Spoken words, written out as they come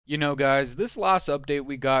You know, guys, this last update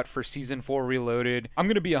we got for Season 4 Reloaded, I'm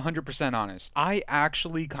gonna be 100% honest. I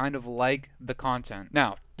actually kind of like the content.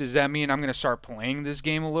 Now, does that mean I'm gonna start playing this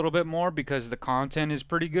game a little bit more because the content is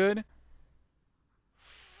pretty good?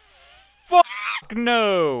 Fuck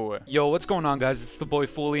no! Yo, what's going on, guys? It's the boy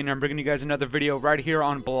Fooly, and I'm bringing you guys another video right here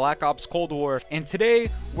on Black Ops Cold War. And today,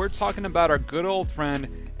 we're talking about our good old friend,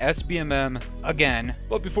 SBMM, again.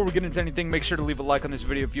 But before we get into anything, make sure to leave a like on this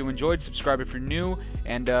video if you enjoyed, subscribe if you're new,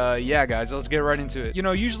 and yeah, guys, let's get right into it. You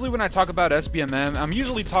know, usually when I talk about SBMM, I'm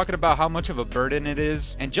usually talking about how much of a burden it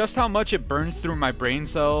is, and just how much it burns through my brain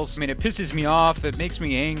cells. I mean, it pisses me off, it makes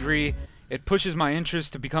me angry, it pushes my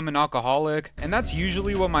interest to become an alcoholic, and that's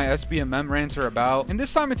usually what my SBMM rants are about. And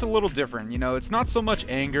this time it's a little different, you know, it's not so much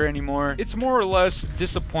anger anymore, it's more or less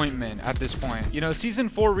disappointment at this point. You know, Season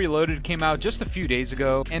 4 Reloaded came out just a few days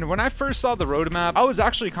ago, and when I first saw the roadmap, I was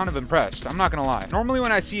actually kind of impressed, I'm not gonna lie. Normally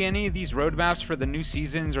when I see any of these roadmaps for the new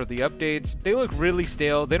seasons or the updates, they look really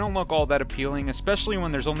stale, they don't look all that appealing, especially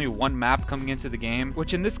when there's only one map coming into the game,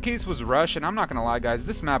 which in this case was Rush, and I'm not gonna lie, guys,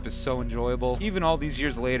 this map is so enjoyable. Even all these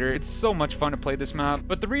years later, it's so much fun to play this map.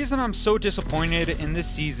 But the reason I'm so disappointed in this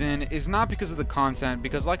season is not because of the content,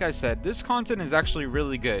 because like I said, this content is actually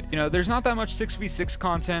really good. You know, there's not that much 6v6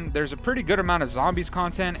 content, there's a pretty good amount of zombies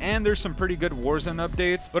content, and there's some pretty good Warzone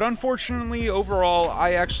updates. But unfortunately, overall,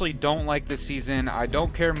 I actually don't like this season. I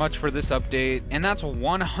don't care much for this update, and that's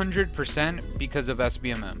 100% because of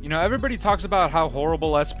SBMM. You know, everybody talks about how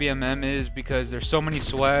horrible SBMM is because there's so many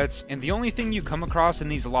sweats, and the only thing you come across in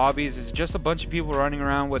these lobbies is just a bunch of people running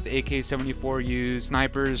around with AK-74 use,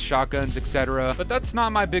 snipers, shotguns, etc. But that's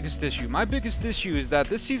not my biggest issue. My biggest issue is that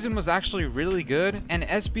this season was actually really good, and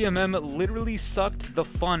SBMM literally sucked the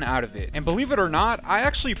fun out of it. And believe it or not, I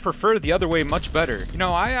actually prefer the other way much better. You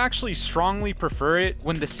know, I actually strongly prefer it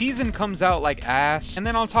when the season comes out like ass, and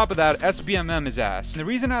then on top of that, SBMM is ass. And the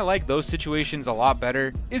reason I like those situations a lot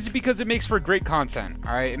better is because it makes for great content,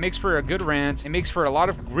 alright? It makes for a good rant, it makes for a lot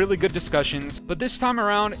of really good discussions, but this time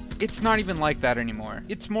around, it's not even like that anymore.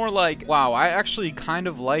 It's more like, wow, I actually kind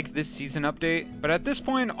of like this season update, but at this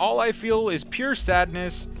point, all I feel is pure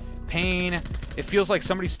sadness, pain. It feels like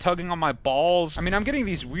somebody's tugging on my balls. I mean, I'm getting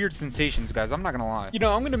these weird sensations, guys, I'm not gonna lie. You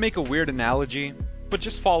know, I'm gonna make a weird analogy, but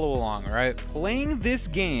just follow along, alright? Playing this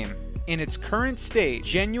game in its current state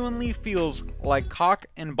genuinely feels like cock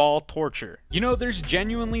and ball torture. You know, there's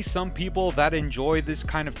genuinely some people that enjoy this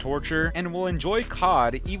kind of torture and will enjoy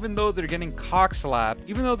COD even though they're getting cock slapped,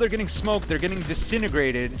 even though they're getting smoked, they're getting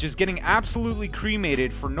disintegrated, just getting absolutely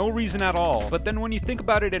cremated for no reason at all. But then when you think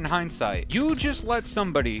about it in hindsight, you just let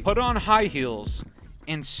somebody put on high heels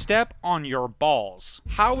and step on your balls.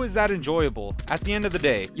 How is that enjoyable at the end of the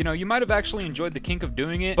day? You know, you might have actually enjoyed the kink of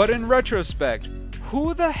doing it, but in retrospect,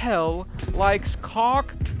 who the hell likes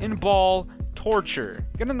cock and ball torture?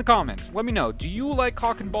 Get in the comments, let me know, do you like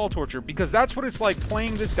cock and ball torture? Because that's what it's like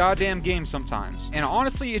playing this goddamn game sometimes. And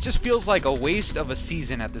honestly, it just feels like a waste of a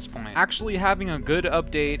season at this point. Actually having a good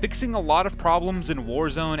update, fixing a lot of problems in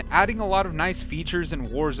Warzone, adding a lot of nice features in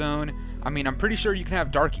Warzone. I mean, I'm pretty sure you can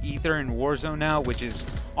have Dark Ether in Warzone now, which is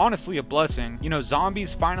honestly a blessing. You know,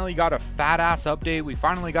 zombies finally got a fat ass update. We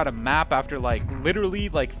finally got a map after like literally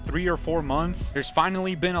like 3 or 4 months. There's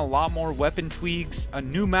finally been a lot more weapon tweaks. A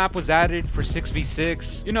new map was added for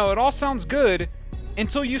 6v6. You know, it all sounds good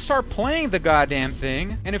until you start playing the goddamn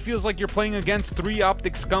thing, and it feels like you're playing against 3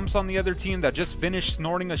 optic scumps on the other team that just finished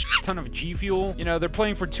snorting a shit ton of G Fuel. You know, they're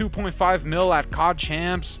playing for 2.5 mil at COD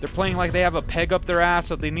champs. They're playing like they have a peg up their ass,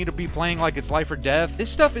 so they need to be playing like it's life or death. This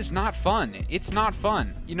stuff is not fun. It's not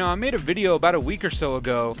fun. You know, I made a video about a week or so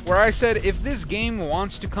ago where I said if this game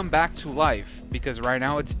wants to come back to life, because right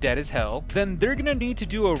now it's dead as hell, then they're gonna need to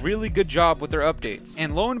do a really good job with their updates.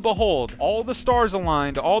 And lo and behold, all the stars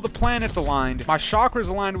aligned, all the planets aligned, my chakras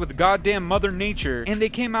aligned with goddamn Mother Nature, and they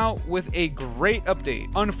came out with a great update.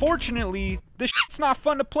 Unfortunately, this shit's not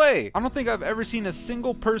fun to play. I don't think I've ever seen a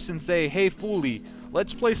single person say, hey Fooly,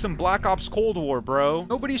 let's play some Black Ops Cold War, bro.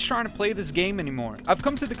 Nobody's trying to play this game anymore. I've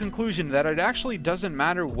come to the conclusion that it actually doesn't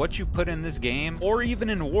matter what you put in this game, or even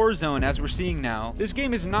in Warzone as we're seeing now. This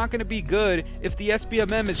game is not going to be good if the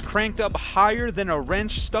SBMM is cranked up higher than a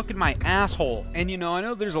wrench stuck in my asshole. And you know, I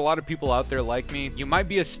know there's a lot of people out there like me. You might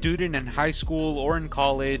be a student in high school or in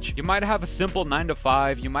college. You might have a simple 9 to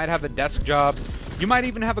 5. You might have a desk job. You might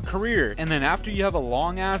even have a career. And then after you have a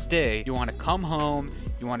long ass day, you want to come home,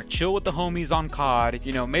 you want to chill with the homies on COD,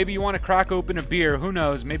 you know, maybe you want to crack open a beer, who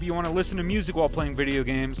knows, maybe you want to listen to music while playing video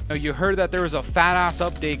games. You heard that there was a fat ass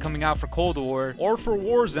update coming out for Cold War or for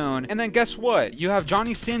Warzone, and then guess what? You have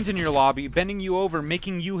Johnny Sins in your lobby bending you over,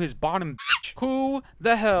 making you his bottom bitch. Who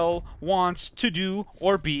the hell wants to do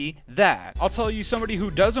or be that? I'll tell you somebody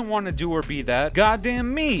who doesn't want to do or be that.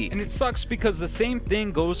 Goddamn me. And it sucks because the same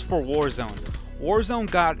thing goes for Warzone. Warzone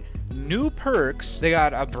got new perks, they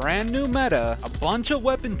got a brand new meta, a bunch of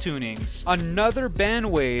weapon tunings, another ban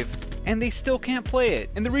wave, and they still can't play it.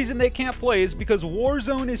 And the reason they can't play is because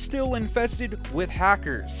Warzone is still infested with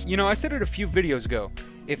hackers. You know, I said it a few videos ago.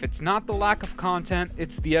 If it's not the lack of content,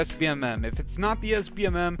 it's the SBMM. If it's not the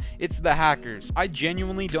SBMM, it's the hackers. I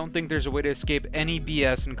genuinely don't think there's a way to escape any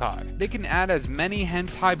BS in COD. They can add as many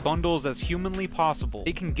hentai bundles as humanly possible.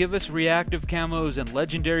 They can give us reactive camos and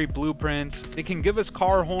legendary blueprints. They can give us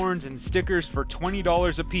car horns and stickers for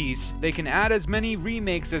 $20 a piece. They can add as many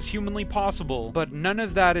remakes as humanly possible, but none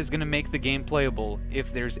of that is going to make the game playable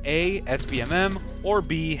if there's A, SBMM, or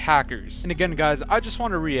B, hackers. And again, guys, I just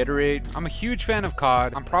want to reiterate, I'm a huge fan of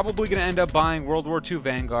COD. I'm probably going to end up buying World War II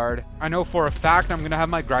Vanguard. I know for a fact I'm going to have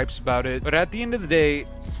my gripes about it, but at the end of the day,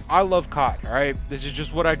 I love COD, alright? This is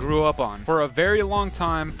just what I grew up on. For a very long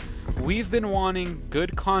time, we've been wanting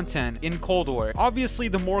good content in Cold War. Obviously,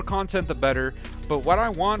 the more content, the better, but what I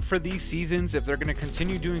want for these seasons, if they're going to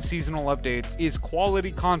continue doing seasonal updates, is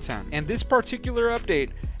quality content. And this particular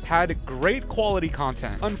update had great quality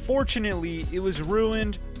content. Unfortunately, it was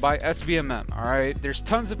ruined by SBMM, alright? There's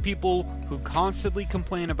tons of people who constantly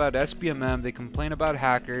complain about SBMM, they complain about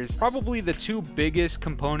hackers, probably the two biggest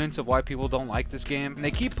components of why people don't like this game. And they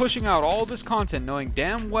keep pushing out all this content knowing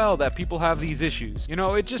damn well that people have these issues. You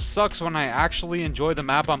know, it just sucks when I actually enjoy the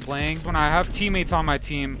map I'm playing, when I have teammates on my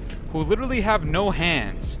team who literally have no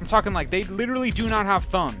hands. I'm talking like they literally do not have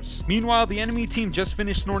thumbs. Meanwhile, the enemy team just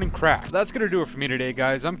finished snorting crack. That's gonna do it for me today,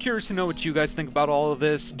 guys. I'm curious to know what you guys think about all of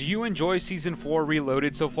this. Do you enjoy Season 4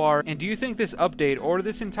 Reloaded so far? And do you think this update or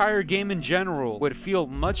this entire game in general would feel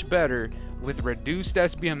much better with reduced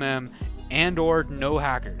SBMM and or no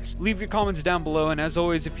hackers? Leave your comments down below, and as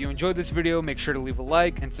always, if you enjoyed this video, make sure to leave a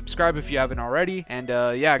like and subscribe if you haven't already. And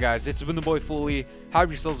yeah, guys, it's been the boy Fooly. Have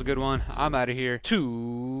yourselves a good one. I'm out of here.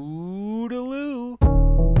 Toodaloo.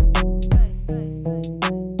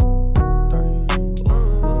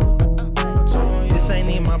 This ain't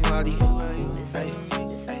in my body. Hey.